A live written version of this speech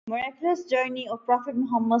Miraculous journey of Prophet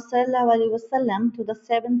Muhammad ﷺ to the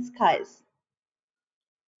seven skies.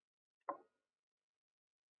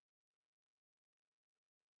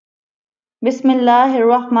 Bismillahir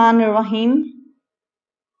Rahmanir Rahim.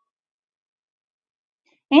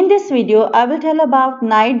 In this video, I will tell about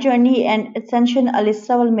night journey and ascension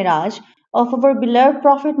al-Isra wal-Miraj of our beloved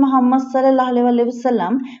Prophet Muhammad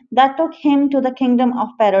ﷺ that took him to the kingdom of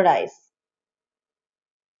paradise.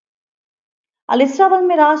 Al-Isra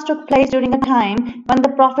wal-Miraj took place during a time when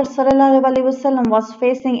the Prophet ﷺ was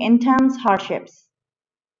facing intense hardships.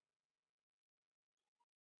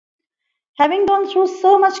 Having gone through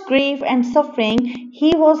so much grief and suffering,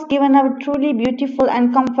 he was given a truly beautiful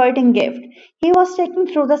and comforting gift. He was taken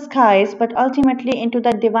through the skies, but ultimately into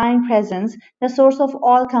the divine presence, the source of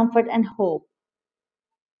all comfort and hope.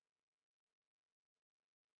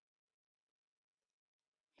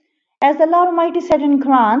 As Allah Almighty said in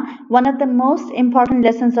Quran, one of the most important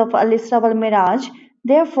lessons of Al-Isra wal-Miraj,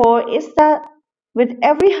 therefore, is that with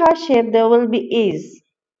every hardship there will be ease.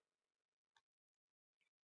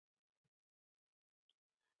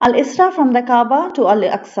 Al-Isra from the Kaaba to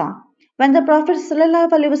Al-Aqsa. When the Prophet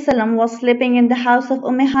ﷺ was sleeping in the house of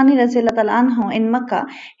Hani anhu in Mecca,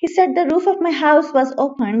 he said the roof of my house was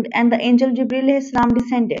opened and the angel Jibreel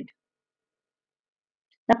descended.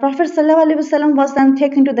 The Prophet ﷺ was then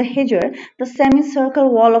taken to the Hijr, the semicircle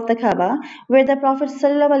wall of the Kaaba, where the Prophet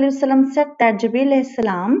ﷺ said that Jibreel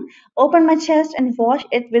opened my chest and washed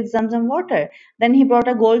it with Zamzam water. Then he brought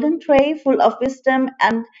a golden tray full of wisdom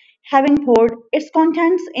and having poured its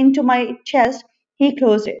contents into my chest, he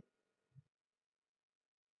closed it.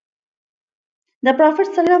 The Prophet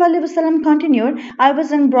ﷺ continued, I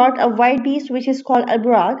was then brought a white beast which is called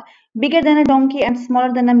al-Buraq, bigger than a donkey and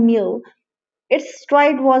smaller than a mule. Its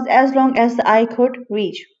stride was as long as the eye could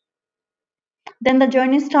reach. Then the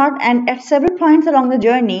journey started, and at several points along the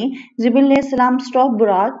journey, Jibreel stopped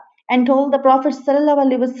Buraq and told the Prophet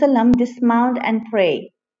ﷺ, dismount and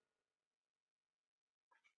pray.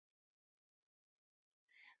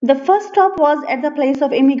 The first stop was at the place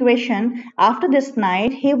of immigration. After this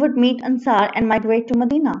night, he would meet Ansar and migrate to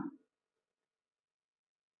Medina.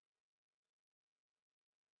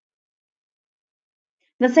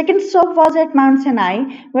 The second stop was at Mount Sinai,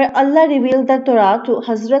 where Allah revealed the Torah to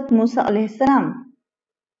Hazrat Musa alayhi salam.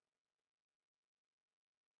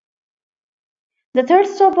 The third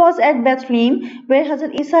stop was at Bethlehem, where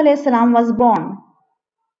Hazrat Isa alayhi salam was born.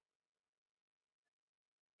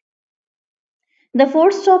 The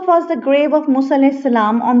fourth stop was the grave of Musa alayhi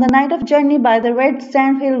salam. On the night of journey by the red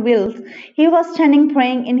sandhill hills, he was standing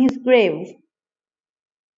praying in his grave.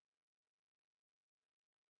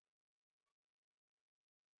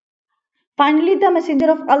 Finally, the messenger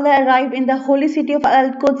of Allah arrived in the holy city of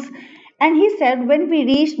Al-Quds, and he said, when we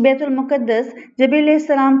reached Baitul Muqaddas,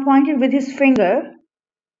 Jibreel pointed with his finger,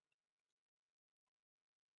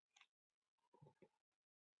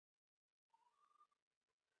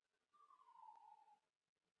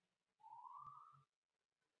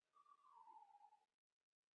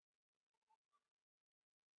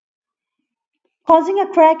 causing a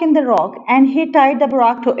crack in the rock, and he tied the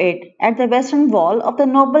Buraq to it at the western wall of the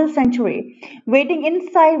noble sanctuary. Waiting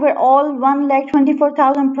inside were all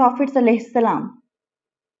 124,000 prophets alayhi salam.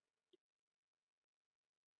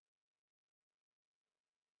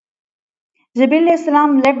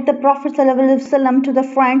 Jibreel led the Prophet ﷺ to the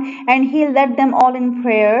front, and he led them all in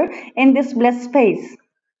prayer in this blessed space.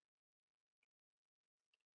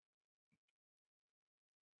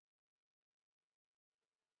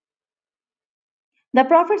 The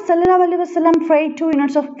Prophet ﷺ prayed 2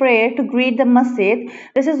 units of prayer to greet the masjid.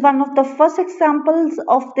 This is one of the first examples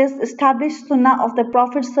of this established sunnah of the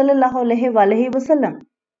Prophet ﷺ.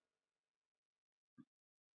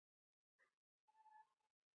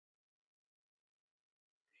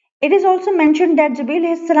 It is also mentioned that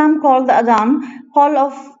Jibreel called the Adhan, call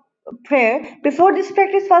of prayer, before this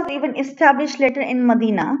practice was even established later in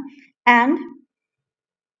Medina, and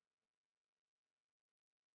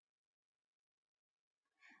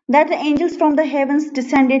that the angels from the heavens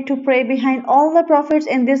descended to pray behind all the prophets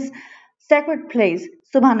in this sacred place.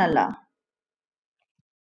 Subhanallah.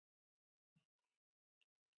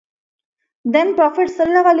 Then Prophet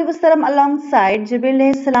ﷺ alongside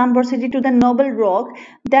Jibreel proceeded to the noble rock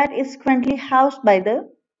that is currently housed by the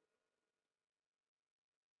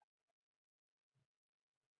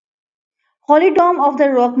holy dome of the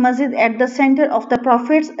rock masjid at the center of the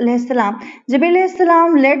Prophet ﷺ.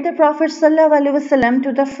 Jibreel led the Prophet ﷺ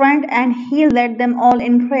to the front, and he led them all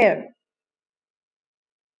in prayer.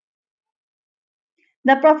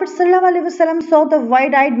 The Prophet ﷺ saw the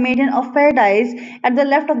wide eyed maiden of paradise at the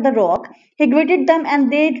left of the rock. He greeted them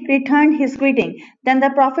and they returned his greeting. Then the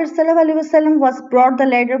Prophet ﷺ was brought the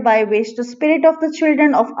ladder by which the spirit of the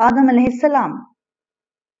children of Adam alayhi salam.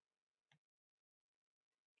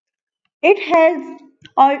 It has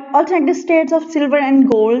alternate states of silver and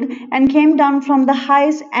gold and came down from the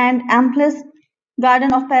highest and amplest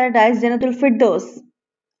garden of paradise, Jannatul Firdaus.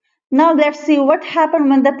 Now let's see what happened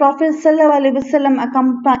when the Prophet ﷺ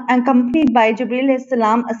accompanied by Jibreel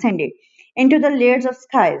salam ascended into the layers of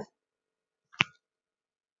skies.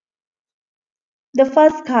 The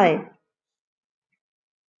first sky.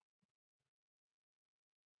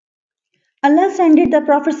 Allah ascended the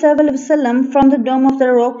Prophet ﷺ from the dome of the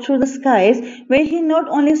rock through the skies, where he not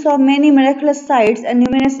only saw many miraculous sights and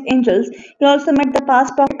numerous angels, he also met the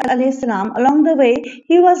past Prophet ﷺ. Along the way,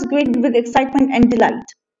 he was greeted with excitement and delight.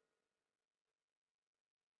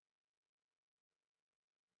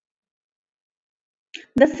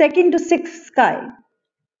 The second to sixth sky.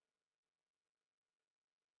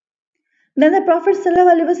 Then the Prophet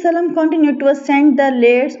ﷺ continued to ascend the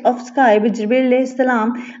layers of sky with Jibreel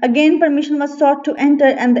salam. Again permission was sought to enter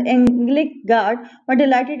and the angelic guard were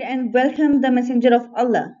delighted and welcomed the messenger of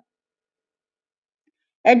Allah.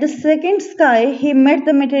 At the second sky, he met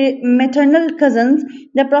the maternal cousins,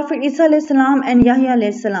 the Prophet Isa alayhi salam and Yahya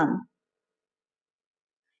alayhi salam.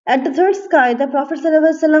 At the third sky, the Prophet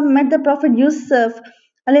ﷺ met the Prophet Yusuf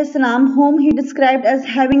alayhi salam, whom he described as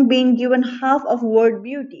having been given half of world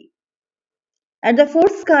beauty. At the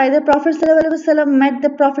fourth sky, the Prophet ﷺ met the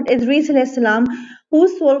Prophet Idris alayhi salam,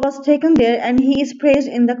 whose soul was taken there and he is praised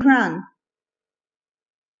in the Quran.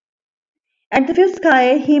 At the fifth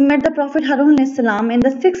sky, he met the Prophet Harun alayhi salam. In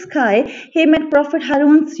the sixth sky, he met Prophet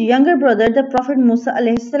Harun's younger brother, the Prophet Musa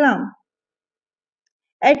alayhi salam.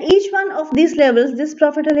 At each one of these levels, this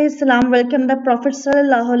Prophet alayhi salam welcomed the Prophet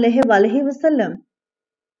sallallahu alaihi wasallam.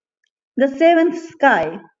 The seventh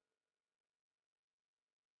sky.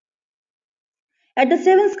 At the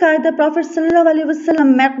seventh sky, the Prophet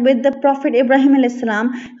ﷺ met with the Prophet Ibrahim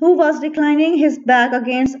alayhi who was reclining his back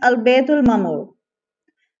against Al-Baytul Mamur,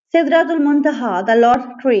 Sidratul Muntaha, the Lord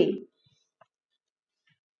tree.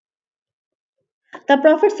 The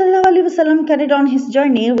Prophet ﷺ carried on his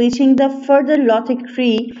journey, reaching the further Lotic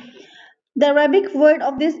tree. The Arabic word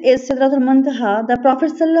of this is Sidratul Muntaha. The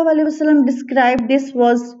Prophet ﷺ described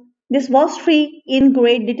this vast tree in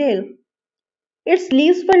great detail. Its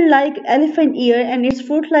leaves were like elephant ear and its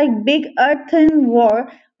fruit like big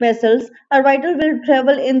earthenware vessels. A rider will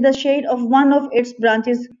travel in the shade of one of its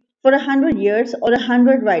branches for 100 years or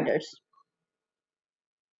 100 riders.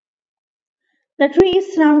 The tree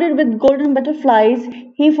is surrounded with golden butterflies.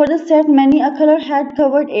 He further said many a color had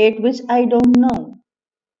covered it, which I don't know.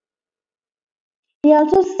 He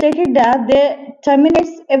also stated that there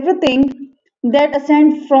terminates everything that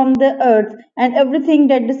ascends from the earth and everything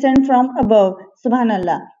that descends from above.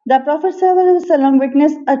 Subhanallah. The Prophet ﷺ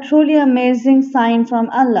witnessed a truly amazing sign from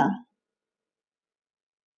Allah.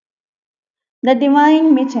 The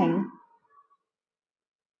divine meeting.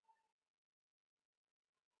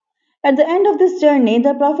 At the end of this journey,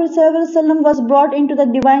 the Prophet ﷺ was brought into the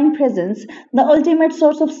divine presence, the ultimate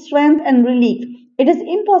source of strength and relief. It is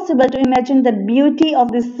impossible to imagine the beauty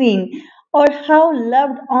of this scene or how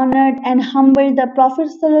loved, honored, and humbled the Prophet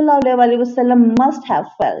ﷺ must have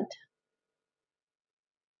felt.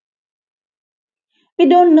 We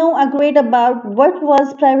don't know a great about what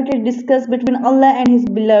was privately discussed between Allah and His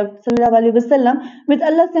beloved ﷺ, with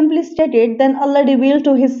Allah simply stated, then Allah revealed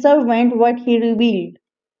to His servant what He revealed.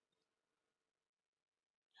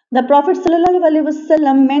 The Prophet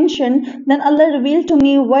ﷺ mentioned, then Allah revealed to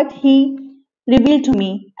me what He revealed to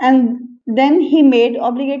me, and then He made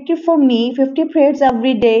obligatory for me 50 prayers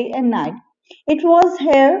every day and night. It was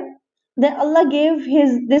here that Allah gave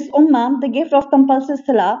this ummah the gift of compulsory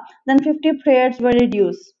salah, then 50 prayers were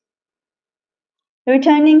reduced.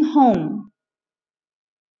 Returning home.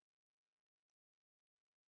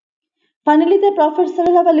 Finally, the Prophet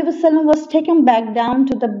ﷺ was taken back down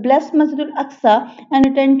to the blessed Masjid al-Aqsa and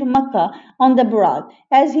returned to Mecca on the Buraq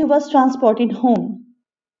as he was transported home.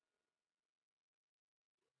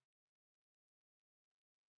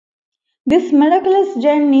 This miraculous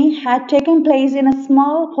journey had taken place in a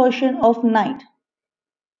small portion of night.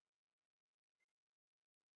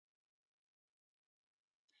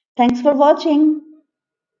 Thanks for watching.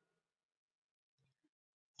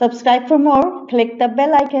 Subscribe for more. Click the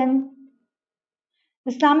bell icon.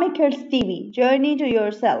 Islamic Kids TV. Journey to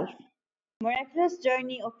yourself. Miraculous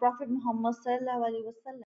journey of Prophet Muhammad sallallahu alaihi wasallam.